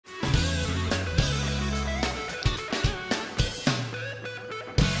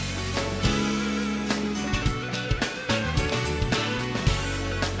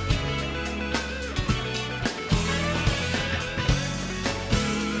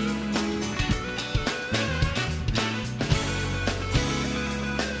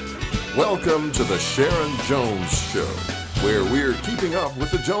Welcome to the Sharon Jones Show, where we're keeping up with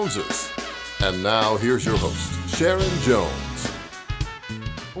the Joneses. And now here's your host, Sharon Jones.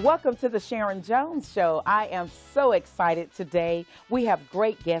 Welcome to the Sharon Jones Show. I am so excited today. We have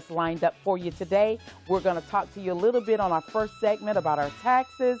great guests lined up for you today. We're going to talk to you a little bit on our first segment about our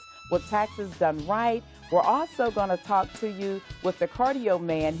taxes, with taxes done right. We're also going to talk to you with the cardio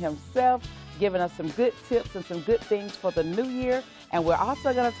man himself, giving us some good tips and some good things for the new year. And we're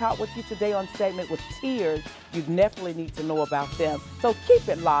also going to talk with you today on segment with tiers. You definitely need to know about them. So keep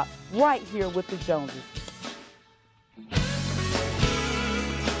it locked right here with the Joneses.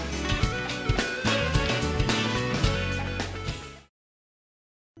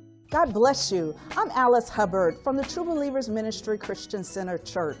 God bless you. I'm Alice Hubbard from the True Believers Ministry Christian Center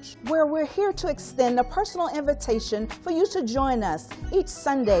Church, where we're here to extend a personal invitation for you to join us each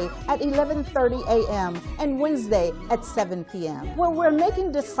Sunday at 11:30 a.m. and Wednesday at 7 p.m., where we're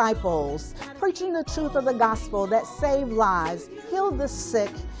making disciples, preaching the truth of the gospel that save lives, heal the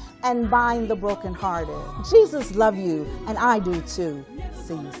sick, and bind the brokenhearted. Jesus loves you, and I do too.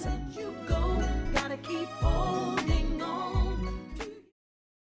 See you soon.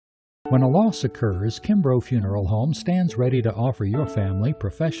 When a loss occurs, Kimbrough Funeral Home stands ready to offer your family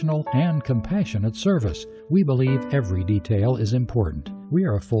professional and compassionate service. We believe every detail is important. We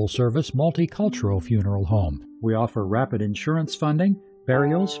are a full-service, multicultural funeral home. We offer rapid insurance funding,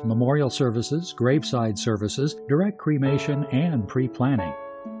 burials, memorial services, graveside services, direct cremation, and pre-planning.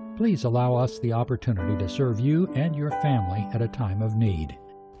 Please allow us the opportunity to serve you and your family at a time of need.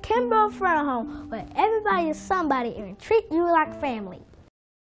 Kimbrough Funeral Home, where everybody is somebody and treat you like family.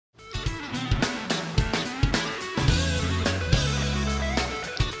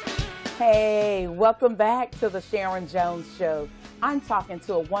 Hey, welcome back to the Sharon Jones Show. I'm talking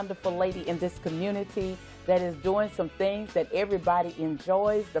to a wonderful lady in this community that is doing some things that everybody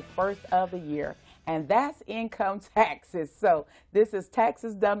enjoys the first of the year, and that's income taxes. So this is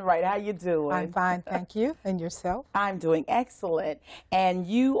Taxes Done Right. How you doing? I'm fine, thank you. And yourself? I'm doing excellent. And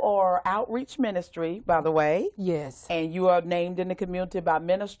you are outreach ministry, by the way. Yes. And you are named in the community by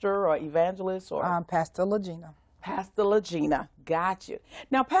minister or evangelist or? Pastor Legina. Pastor Legina, got you.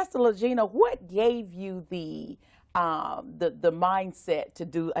 Now, Pastor Legina, what gave you the mindset to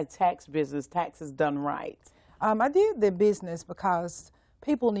do a tax business, Taxes Done Right? I did the business because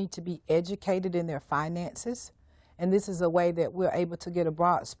people need to be educated in their finances, and this is a way that we're able to get a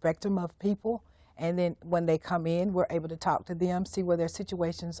broad spectrum of people, and then when they come in, we're able to talk to them, see where their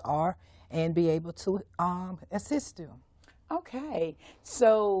situations are, and be able to assist them. Okay,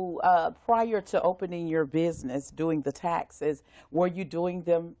 so prior to opening your business, doing the taxes, were you doing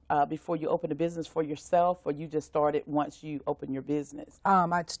them before you opened a business for yourself, or you just started once you opened your business?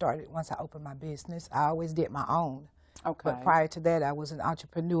 I started once I opened my business. I always did my own. Okay. But prior to that, I was an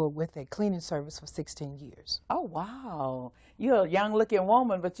entrepreneur with a cleaning service for 16 years. Oh, wow. You're a young-looking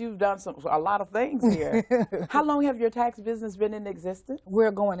woman, but you've done a lot of things here. How long have your tax business been in existence? We're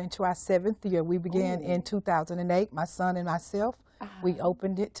going into our 7th year. We began in 2008, my son and myself. We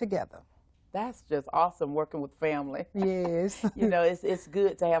opened it together. That's just awesome, working with family. Yes. You know, it's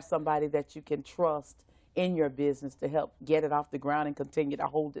good to have somebody that you can trust in your business to help get it off the ground and continue to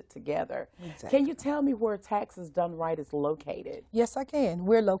hold it together. Exactly. Can you tell me where Taxes Done Right is located? Yes, I can.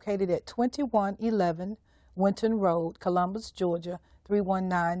 We're located at 2111 Winton Road, Columbus, Georgia,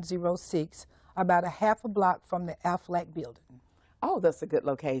 31906, about a half a block from the Aflac building. Oh, that's a good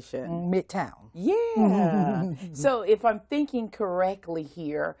location. Midtown. Yeah. So if I'm thinking correctly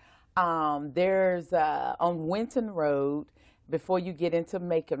here, there's on Winton Road, before you get into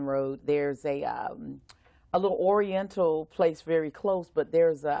Macon Road, there's a little Oriental place very close, but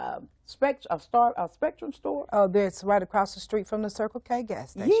there's a Spectrum store. Oh, that's right across the street from the Circle K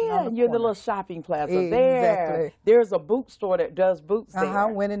gas station. Yeah, you're the little shopping plaza exactly. there. There's a boot store that does boots there.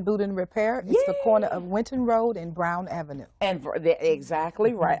 Winton Boot and Repair. It's the corner of Winton Road and Brown Avenue. And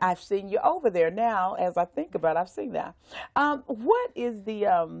exactly right. I've seen you over there now. As I think about it, I've seen that. What is the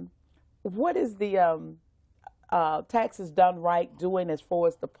Taxes Done Right doing as far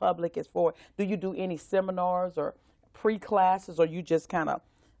as the public? Do you do any seminars or pre-classes, or you just kind of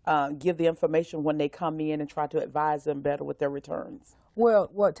give the information when they come in and try to advise them better with their returns? Well,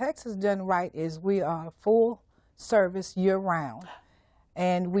 what Taxes Done Right is we are full service year-round,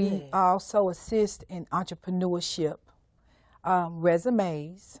 and we also assist in entrepreneurship,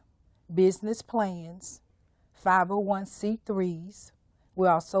 resumes, business plans, 501c3s. We're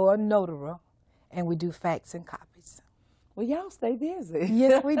also a notary, and we do fax and copies. Well, y'all stay busy.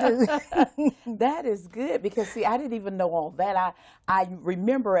 Yes, we do. That is good, because, see, I didn't even know all that. I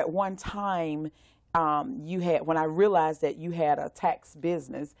remember at one time when I realized that you had a tax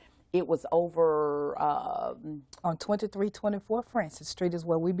business, It was over On 2324 Francis Street is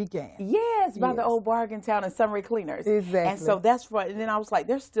where we began. yes, by the Yes. old bargain town and Summary Cleaners. Exactly. And so that's right. And then I was like,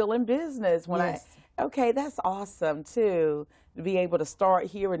 they're still in business when Yes. okay, that's awesome too, to be able to start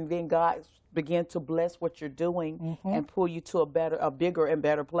here and then God begin to bless what you're doing and pull you to a bigger and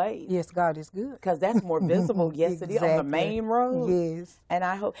better place. Yes, God is good. Because that's more visible, yes, it is, on the Exactly. main road. Yes. And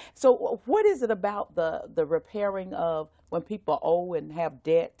I hope, so what is it about the repairing of when people owe and have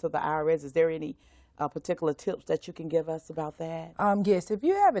debt to the IRS? Is there any particular tips that you can give us about that? Yes, if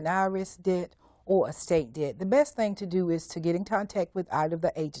you have an IRS debt or a state debt, the best thing to do is to get in contact with either of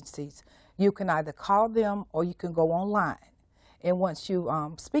the agencies. You can either call them or you can go online. And once you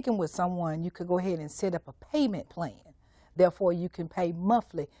speaking with someone, you could go ahead and set up a payment plan. Therefore, you can pay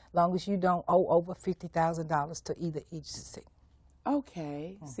monthly, long as you don't owe over $50,000 to either agency.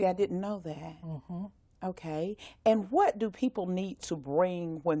 Okay. See, I didn't know that. Okay. And what do people need to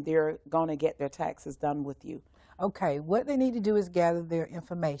bring when they're going to get their taxes done with you? Okay, what they need to do is gather their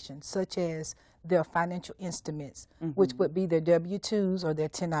information, such as their financial instruments, which would be their W-2s or their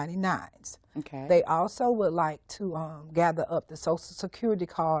 1099s. Okay. They also would like to gather up the Social Security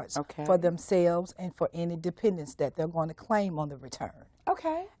cards for themselves and for any dependents that they're going to claim on the return.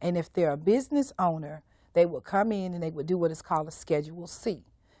 Okay. And if they're a business owner, they will come in and they would do what is called a Schedule C.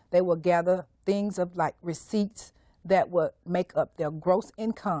 They will gather things of like receipts that would make up their gross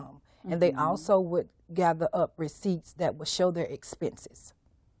income, and they also would gather up receipts that would show their expenses,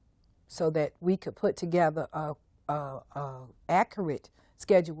 so that we could put together a accurate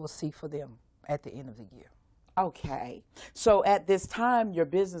Schedule C for them at the end of the year. Okay. So at this time, your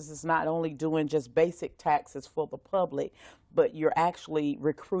business is not only doing just basic taxes for the public, but you're actually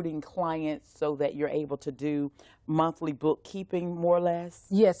recruiting clients so that you're able to do monthly bookkeeping, more or less?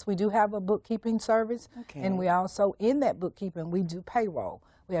 Yes, we do have a bookkeeping service, Okay. and we also, in that bookkeeping, we do payroll.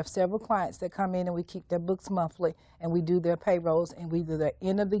 We have several clients that come in and we keep their books monthly, and we do their payrolls, and we do their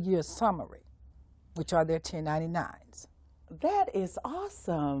end of the year summary, which are their 1099s. That is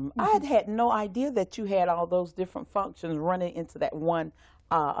awesome. I had no idea that you had all those different functions running into that one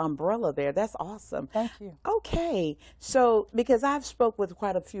umbrella there. That's awesome. Thank you. Okay. So, because I've spoke with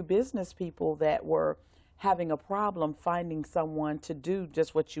quite a few business people that were having a problem finding someone to do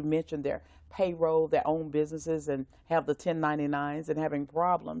just what you mentioned, their payroll, their own businesses, and have the 1099s, and having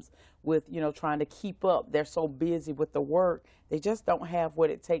problems with, you know, trying to keep up. They're so busy with the work, they just don't have what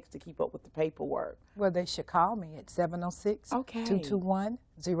it takes to keep up with the paperwork. Well, they should call me at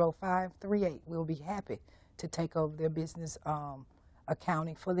 706-221-0538. We'll be happy to take over their business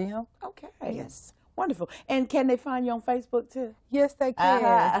accounting for them. Okay. Yes. Wonderful. And can they find you on Facebook too? Yes, they can.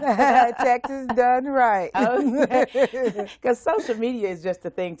 Taxes done right. Because social media is just a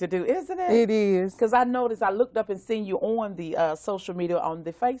thing to do, isn't it? It is. Because I noticed, I looked up and seen you on the social media on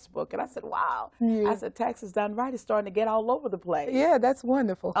the Facebook, and I said, wow. Yeah. I said, Taxes Done Right is starting to get all over the place. Yeah, that's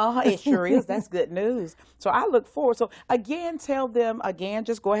wonderful. It sure is. That's good news. So I look forward. So again, tell them,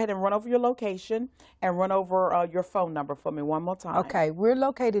 just go ahead and run over your location and run over your phone number for me one more time. Okay, we're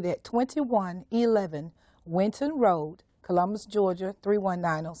located at 2111 Winton Road, Columbus, Georgia,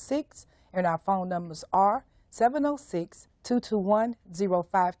 31906, and our phone numbers are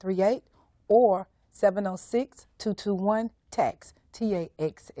 706-221-0538 or 706-221-TAX,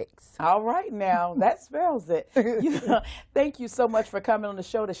 TAXX. All right, now that spells it. Thank you so much for coming on the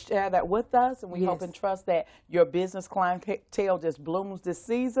show to share that with us, and we hope and trust that your business clientele just blooms this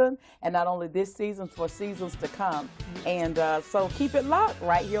season, and not only this season, for seasons to come. And so keep it locked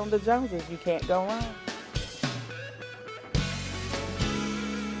right here on the Joneses. You can't go wrong.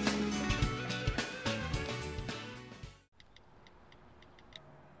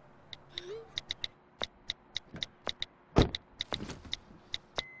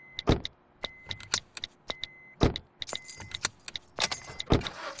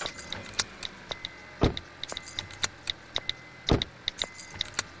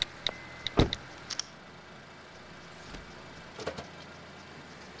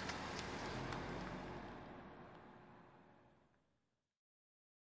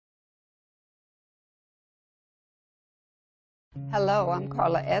 Hello, I'm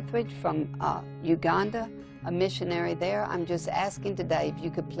Carla Etheridge from Uganda, a missionary there. I'm just asking today if you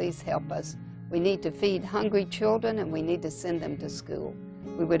could please help us. We need to feed hungry children and we need to send them to school.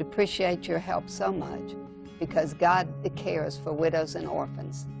 We would appreciate your help so much because God cares for widows and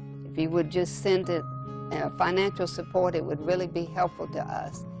orphans. If you would just send it financial support, it would really be helpful to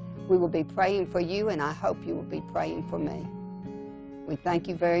us. We will be praying for you, and I hope you will be praying for me. We thank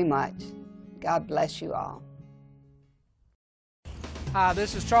you very much. God bless you all. Hi,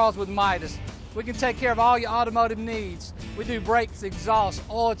 this is Charles with Midas. We can take care of all your automotive needs. We do brakes, exhaust,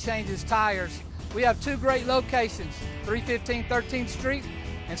 oil changes, tires. We have two great locations, 315 13th Street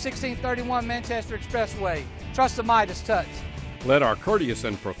and 1631 Manchester Expressway. Trust the Midas touch. Let our courteous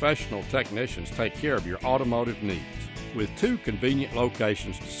and professional technicians take care of your automotive needs with two convenient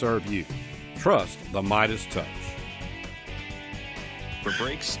locations to serve you. Trust the Midas touch. For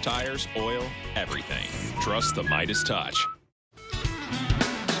brakes, tires, oil, everything. Trust the Midas touch.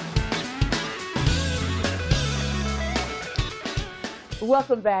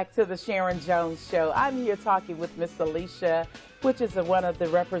 Welcome back to the Sharon Jones Show. I'm here talking with Miss Alicia, which is one of the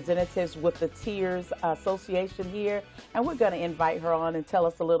representatives with the Tears Association here, and we're going to invite her on and tell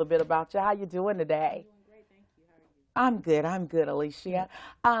us a little bit about you. How you doing today? Doing great, thank you. How are you? I'm good, Alicia.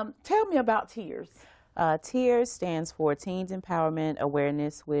 Tell me about Tears. Tears stands for Teens Empowerment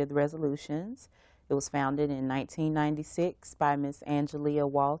Awareness with Resolutions. It was founded in 1996 by Miss Angelia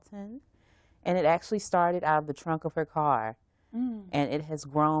Walton, and it actually started out of the trunk of her car. And it has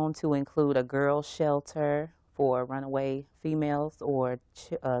grown to include a girls' shelter for runaway females or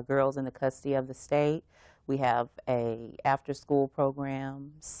girls in the custody of the state. We have a after-school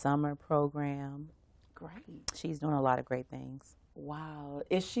program, summer program. Great. She's doing a lot of great things. Wow.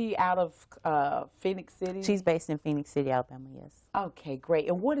 Is she out of Phoenix City? She's based in Phoenix City, Alabama, yes. Okay, great.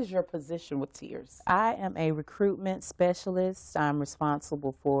 And what is your position with Tears? I am a recruitment specialist. I'm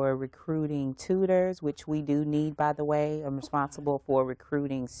responsible for recruiting tutors, which we do need, by the way. I'm responsible for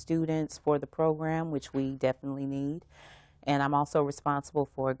recruiting students for the program, which we definitely need. And I'm also responsible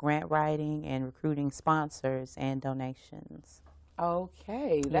for grant writing and recruiting sponsors and donations.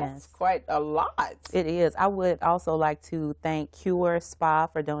 Okay, that's quite a lot. It is. I would also like to thank Cure Spa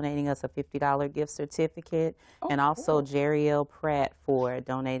for donating us a $50 gift certificate, and also Jeriel Pratt for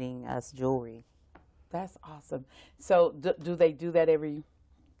donating us jewelry. That's awesome. So do they do that every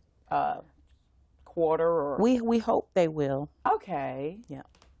quarter? Or? We hope they will. Okay. Yeah.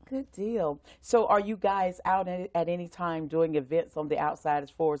 Good deal. So are you guys out at any time doing events on the outside as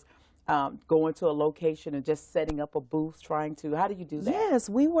far as going to a location and just setting up a booth, trying to, how do you do that? Yes,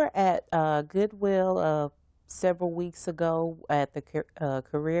 we were at Goodwill several weeks ago at the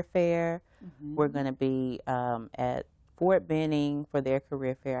career fair. We're going to be at Fort Benning for their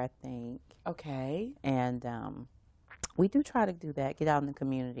career fair, I think. Okay. And we do try to do that, get out in the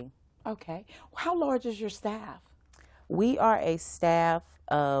community. Okay. How large is your staff? We are a staff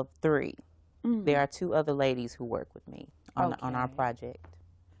of 3. There are 2 other ladies who work with me on our project.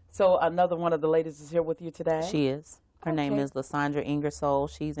 So another one of the ladies is here with you today? She is. Her name is Lysandra Ingersoll.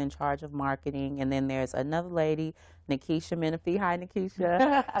 She's in charge of marketing. And then there's another lady, Nikisha Menifee. Hi,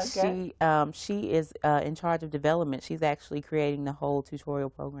 Nikisha. She is in charge of development. She's actually creating the whole tutorial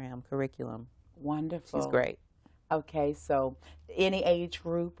program curriculum. Wonderful. She's great. Okay, so any age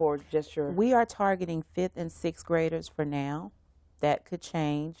group or just your... We are targeting 5th and 6th graders for now. That could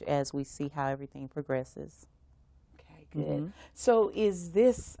change as we see how everything progresses. Good. So is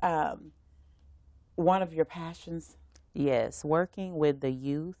this one of your passions? Yes, working with the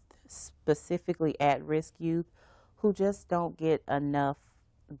youth, specifically at-risk youth, who just don't get enough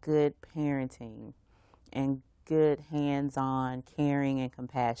good parenting and good hands-on caring and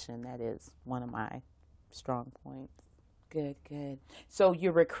compassion. That is one of my strong points. Good, good. So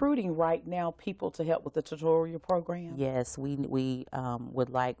you're recruiting right now people to help with the tutorial program? Yes, we would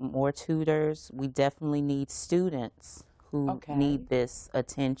like more tutors. We definitely need students who need this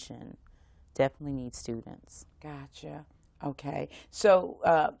attention. Definitely need students. Gotcha. Okay. So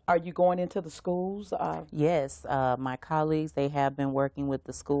are you going into the schools? Yes. My colleagues, they have been working with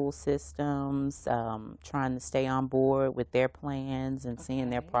the school systems, trying to stay on board with their plans and seeing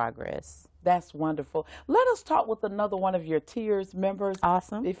their progress. That's wonderful. Let us talk with another one of your Tears members.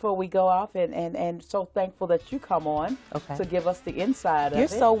 Awesome. Before we go off, and so thankful that you come on to give us the inside of it. You're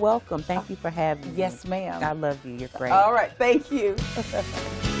so welcome. Thank you for having me. Yes, ma'am. I love you. You're great. All right. Thank you.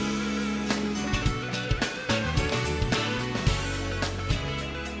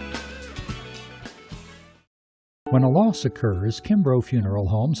 When a loss occurs, Kimbrough Funeral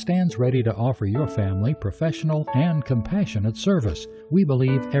Home stands ready to offer your family professional and compassionate service. We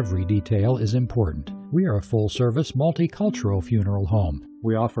believe every detail is important. We are a full-service, multicultural funeral home.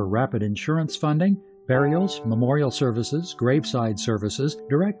 We offer rapid insurance funding, burials, memorial services, graveside services,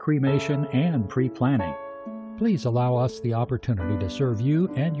 direct cremation, and pre-planning. Please allow us the opportunity to serve you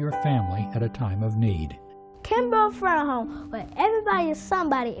and your family at a time of need. Kimbrough Funeral Home, where everybody is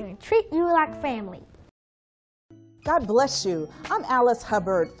somebody and treat you like family. God bless you. I'm Alice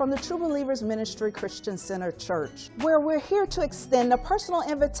Hubbard from the True Believers Ministry Christian Center Church, where we're here to extend a personal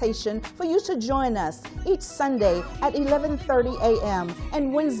invitation for you to join us each Sunday at 11:30 a.m.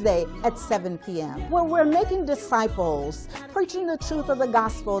 and Wednesday at 7 p.m., where we're making disciples, preaching the truth of the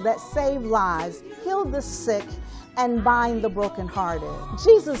gospel that save lives, heal the sick, and bind the brokenhearted.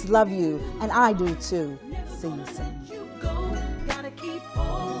 Jesus loves you, and I do too. See you soon.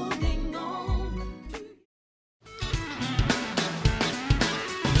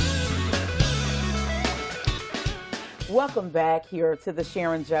 Welcome back here to the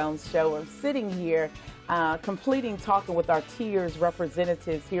Sharon Jones Show. I'm sitting here talking with our Tiers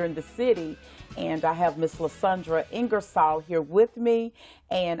representatives here in the city, and I have Miss Lysandra Ingersoll here with me,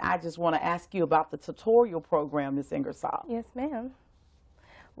 and I just want to ask you about the tutorial program, Miss Ingersoll. Yes, ma'am.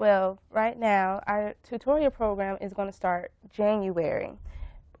 Well, right now, our tutorial program is going to start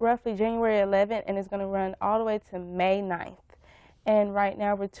roughly January 11th, and it's going to run all the way to May 9th. And right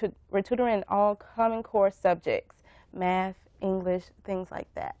now, we're tutoring all Common Core subjects. Math, English, things like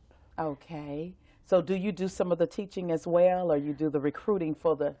that. Okay. So do you do some of the teaching as well, or you do the recruiting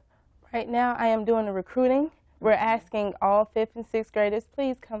for the... Right now, I am doing the recruiting. We're asking all 5th and 6th graders,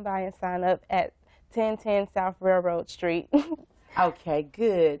 please come by and sign up at 1010 South Railroad Street. Okay,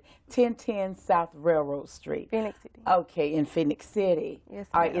 good. 1010 South Railroad Street. Phoenix City. Okay, in Phoenix City. Yes,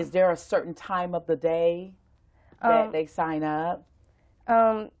 All right, is there a certain time of the day that they sign up?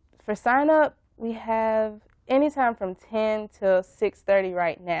 For sign up, we have anytime from 10 till 6:30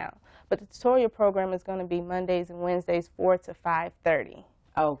 right now. But the tutorial program is going to be Mondays and Wednesdays 4 to 5:30.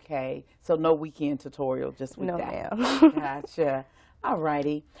 Okay, so no weekend tutorial, just weekday. No, ma'am. Gotcha. All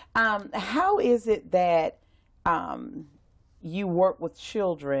righty. How is it that you work with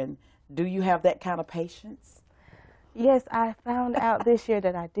children? Do you have that kind of patience? Yes, I found out this year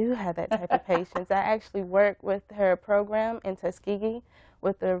that I do have that type of patience. I actually work with her program in Tuskegee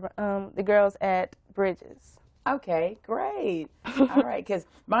with the girls at Bridges. Okay, great. All right, because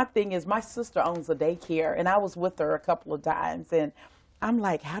my thing is my sister owns a daycare, and I was with her a couple of times, and I'm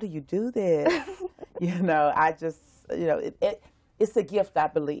like, how do you do this? I just, it's a gift, I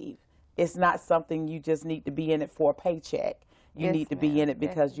believe. It's not something you just need to be in it for a paycheck. You need to be in it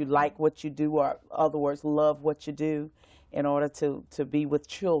because you like what you do, or in other words, love what you do, in order to be with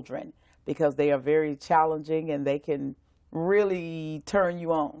children, because they are very challenging and they can really turn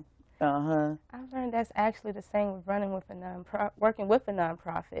you on. I've learned that's actually the same with working with a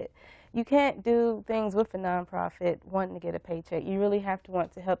nonprofit. You can't do things with a nonprofit wanting to get a paycheck. You really have to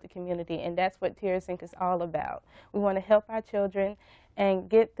want to help the community, and that's what Tiers Inc. is all about. We want to help our children and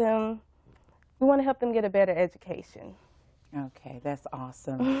we want to help them get a better education. Okay, that's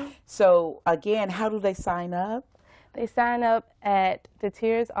awesome. So, again, how do they sign up? They sign up at the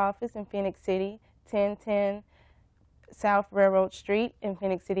Tiers office in Phoenix City, 1010 South Railroad Street in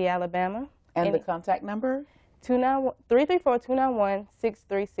Phoenix City, Alabama. And the contact number?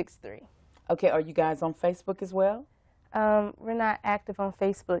 334-291-6363. Okay, are you guys on Facebook as well? We're not active on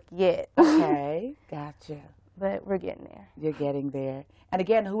Facebook yet. Okay, gotcha. But we're getting there. You're getting there. And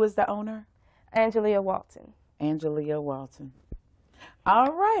again, who is the owner? Angelia Walton. Angelia Walton.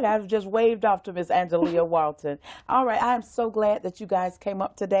 All right, I've just waved off to Miss Angelia Walton. All right, I am so glad that you guys came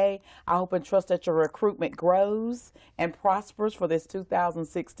up today. I hope and trust that your recruitment grows and prospers for this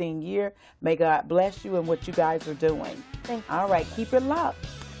 2016 year. May God bless you and what you guys are doing. Thank you. All right, keep it locked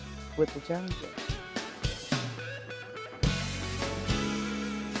with the Joneses.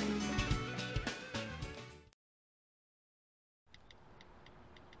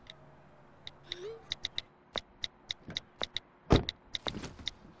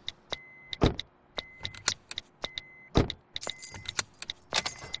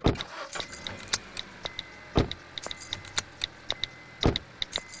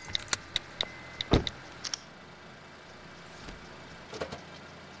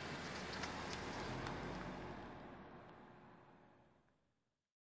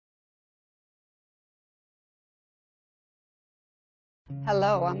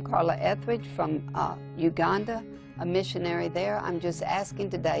 Hello, I'm Carla Etheridge from Uganda, a missionary there. I'm just asking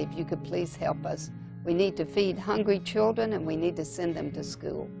today if you could please help us. We need to feed hungry children and we need to send them to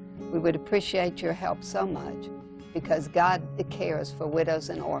school. We would appreciate your help so much because God cares for widows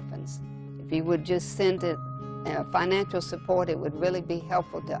and orphans. If you would just send it financial support, it would really be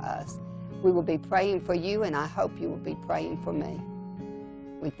helpful to us. We will be praying for you, and I hope you will be praying for me.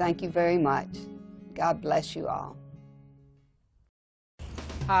 We thank you very much. God bless you all.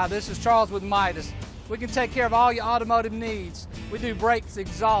 Hi, this is Charles with Midas. We can take care of all your automotive needs. We do brakes,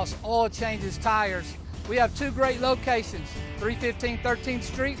 exhaust, oil changes, tires. We have two great locations, 315 13th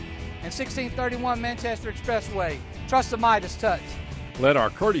Street and 1631 Manchester Expressway. Trust the Midas touch. Let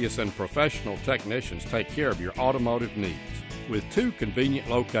our courteous and professional technicians take care of your automotive needs with 2 convenient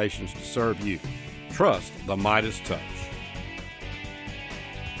locations to serve you. Trust the Midas touch.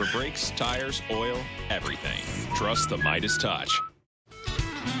 For brakes, tires, oil, everything. Trust the Midas touch.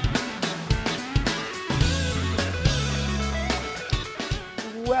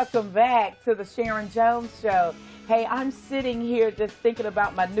 Welcome back to the Sharon Jones Show. Hey, I'm sitting here just thinking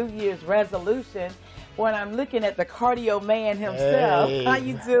about my New Year's resolution when I'm looking at the cardio man himself. Hey. How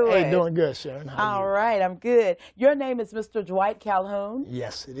you doing? Hey, doing good, Sharon. All right, I'm good. Your name is Mr. Dwight Calhoun?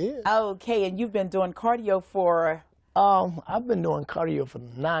 Yes, it is. Okay, and you've been doing cardio for? I've been doing cardio for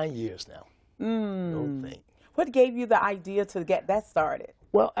 9 years now. No thing. What gave you the idea to get that started?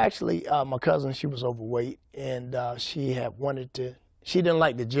 Well, actually, my cousin, she was overweight, and she had wanted to, she didn't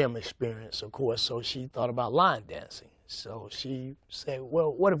like the gym experience, of course, so she thought about line dancing. So she said,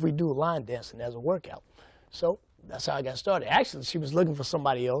 well, what if we do line dancing as a workout? So that's how I got started. Actually, she was looking for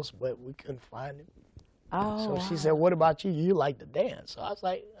somebody else, but we couldn't find him. Oh, so she said, what about you? You like to dance. So I was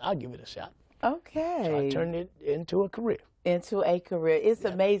like, I'll give it a shot. Okay. So I turned it into a career. Into a career. It's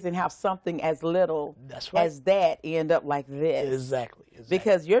amazing how something as little as that end up like this. Exactly.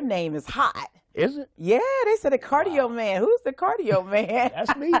 Because your name is hot. Is it? Yeah, they said a cardio man. Who's the cardio man?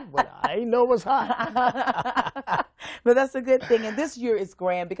 That's me, but I ain't know it was hot. But that's a good thing. And this year is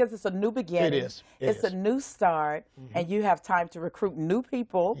grand because it's a new beginning. It is. It's a new start, and you have time to recruit new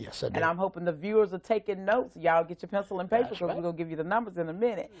people. Yes, I do. And I'm hoping the viewers are taking notes. Y'all get your pencil and paper because we're going to give you the numbers in a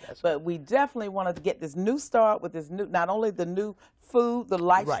minute. But we definitely wanted to get this new start with this new, not only the new food, the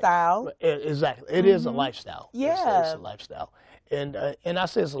lifestyle. Right. Exactly. It is a lifestyle. Yeah. It's a lifestyle. And I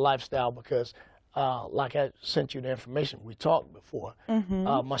say it's a lifestyle because, like I sent you the information, we talked before,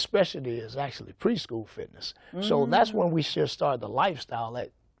 my specialty is actually preschool fitness. So that's when we should start the lifestyle at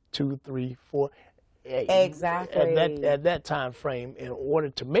 2, 3, 4. Exactly. At that time frame in order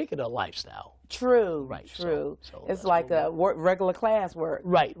to make it a lifestyle. True. Right. True. So it's like a regular class work.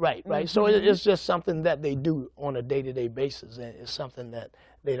 Right. So it's just something that they do on a day-to-day basis, and it's something that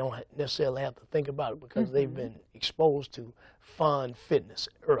they don't necessarily have to think about because they've been exposed to fun fitness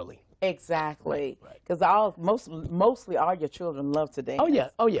early. Exactly. Because mostly all your children love to dance.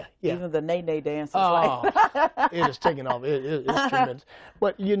 Oh yeah. Even the nay dances. Oh, it is taking off. It's tremendous.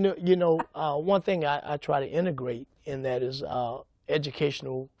 But you know, one thing I try to integrate in that is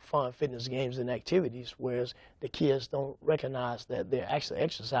educational, fun, fitness games and activities, whereas the kids don't recognize that they're actually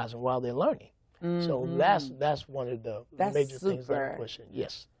exercising while they're learning. So that's one of the major things that I'm pushing.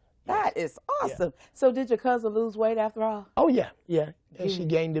 Yes. That is awesome. Yeah. So did your cousin lose weight after all? Oh, yeah. And she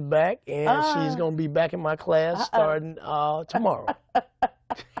gained it back, and she's going to be back in my class starting tomorrow.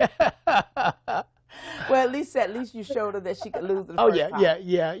 Well, at least you showed her that she could lose it.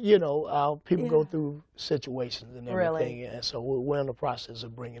 Yeah. You know, people go through situations and everything, and so we're in the process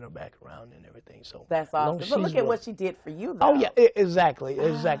of bringing her back around and everything. So that's awesome. But look at what she did for you, though. Oh yeah, exactly.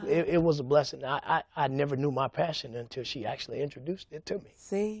 It was a blessing. I never knew my passion until she actually introduced it to me.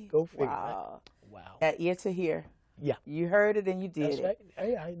 See, go figure. Wow. Wow. That ear to hear. Yeah. You heard it and you did it. Right.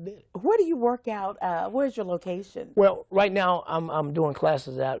 Yeah, I did it. Where do you work out? Where's your location? Well, right now I'm doing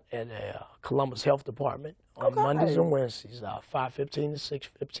classes out at Columbus Health Department on Mondays and Wednesdays, 5:15 to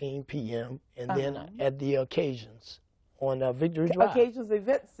 6:15 p.m. And then at the occasions on Victory Drive. Occasions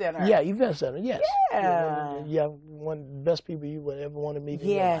Event Center. Yeah, Event Center, yes. Yeah. One of the best people you would ever want to meet in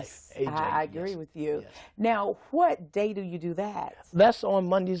your life. Yes, I agree with you. Yes. Now, what day do you do that? That's on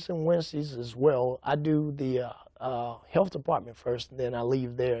Mondays and Wednesdays as well. I do the health department first, and then I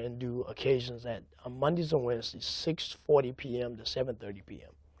leave there and do occasions at Mondays and Wednesdays, 6:40 p.m. to 7:30 p.m.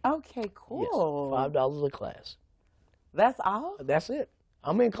 Okay, cool. Yes, $5 a class. That's all? That's it.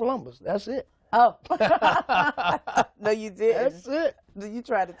 I'm in Columbus. That's it. Oh. No, you didn't. That's it. You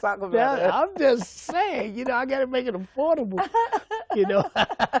tried to talk about it. I'm just saying, I got to make it affordable.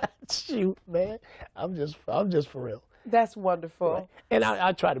 Shoot, man. I'm just for real. That's wonderful. Right. And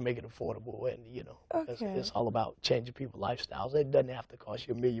I try to make it affordable, and it's all about changing people's lifestyles. It doesn't have to cost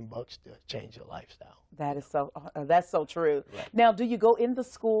you $1 million to change your lifestyle. That is that's so true. Right. Now, do you go into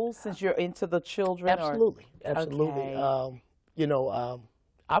schools since you're into the children? Absolutely, or? Absolutely. Okay.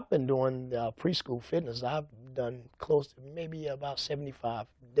 I've been doing preschool fitness. I've done close to maybe about 75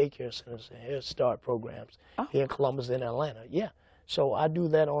 daycare centers and Head Start programs here in Columbus and Atlanta. Yeah, so I do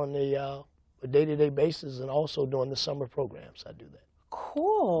that on a day-to-day basis, and also during the summer programs, I do that.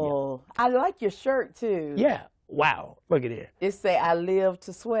 Cool. Yeah. I like your shirt, too. Yeah. Wow. Look at here. It say, I live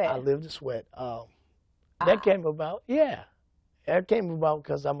to sweat. I live to sweat. That came about, that came about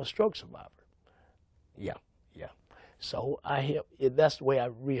because I'm a stroke survivor. Yeah. So that's the way I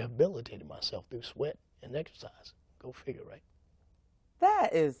rehabilitated myself, through sweat and exercise. Go figure, right?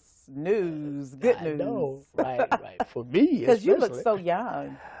 That is news, good news. I know, right. For me, because you look so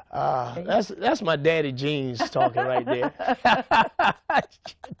young. That's my daddy genes talking right there.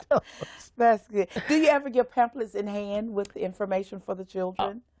 That's good. Do you ever get pamphlets in hand with the information for the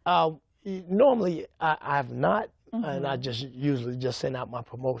children? Normally, I've not, and I usually just send out my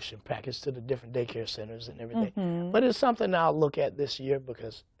promotion package to the different daycare centers and everything. But it's something I'll look at this year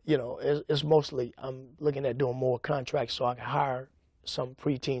because, you know, it's mostly I'm looking at doing more contracts so I can hire some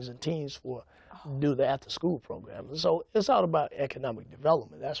preteens and teens for do the after-school program. So it's all about economic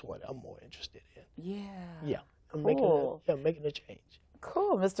development. That's what I'm more interested in. Yeah. Cool. Making a change.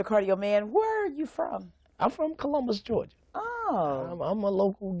 Cool, Mr. Cardio Man. Where are you from? I'm from Columbus, Georgia. Oh. I'm a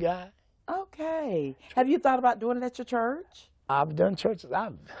local guy. Okay. Have you thought about doing it at your church? I've done churches.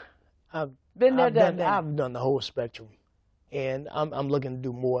 I've been there, done that. I've done the whole spectrum, and I'm looking to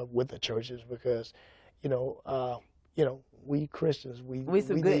do more with the churches because, you know, we Christians, we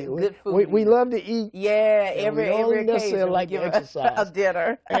some good food. We love to eat. Yeah, every occasion. Like to exercise. A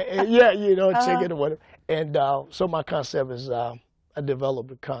dinner. Yeah, you know, chicken or whatever. And so my concept is I developed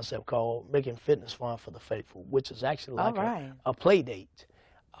a concept called Making Fitness Fun for the Faithful, which is actually like a play date.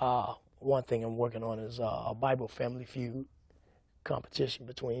 One thing I'm working on is a Bible Family Feud competition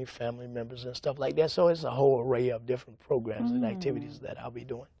between family members and stuff like that. So it's a whole array of different programs and activities that I'll be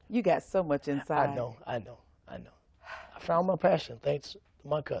doing. You got so much inside. I know. I found my passion thanks to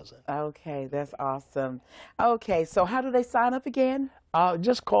my cousin. Okay, that's awesome. Okay, so how do they sign up again?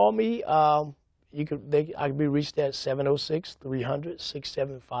 Just call me. I can be reached at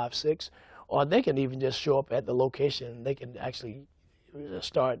 706-300-6756, or they can even just show up at the location and they can actually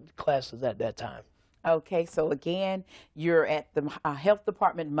start classes at that time. Okay, so again, you're at the health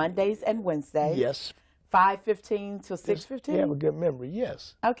department Mondays and Wednesdays. Yes. 5:15 to 6:15? You have a good memory,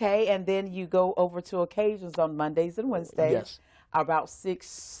 yes. Okay, and then you go over to occasions on Mondays and Wednesdays. Yes. About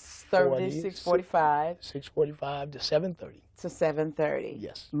 6:30, 6:45. 6:45 to 7:30. To 7:30.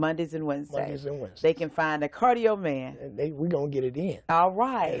 Yes. Mondays and Wednesdays. Mondays and Wednesdays. They can find a cardio man. We're going to get it in. All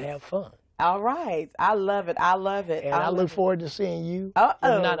right. And have fun. All right. I love it. I love it. And I look forward to seeing you.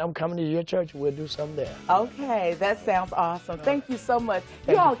 Uh-oh. If not, I'm coming to your church and we'll do something there. Okay. That sounds awesome. Thank you so much.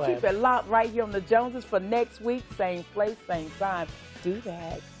 You all keep it locked right here on the Joneses for next week. Same place, same time. Do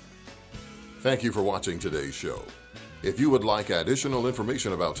that. Thank you for watching today's show. If you would like additional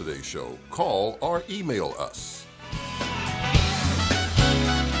information about today's show, call or email us.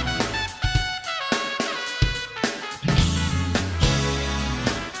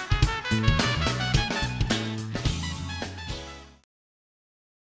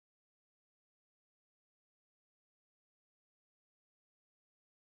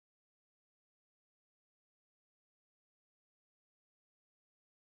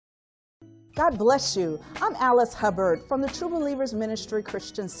 God bless you. I'm Alice Hubbard from the True Believers Ministry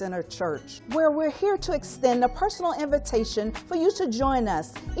Christian Center Church, where we're here to extend a personal invitation for you to join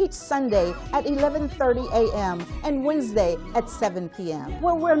us each Sunday at 11:30 a.m. and Wednesday at 7 p.m.,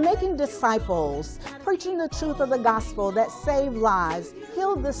 where we're making disciples, preaching the truth of the gospel that save lives,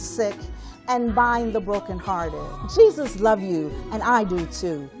 heal the sick, and bind the brokenhearted. Jesus loves you, and I do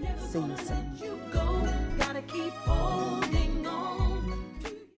too. See you soon.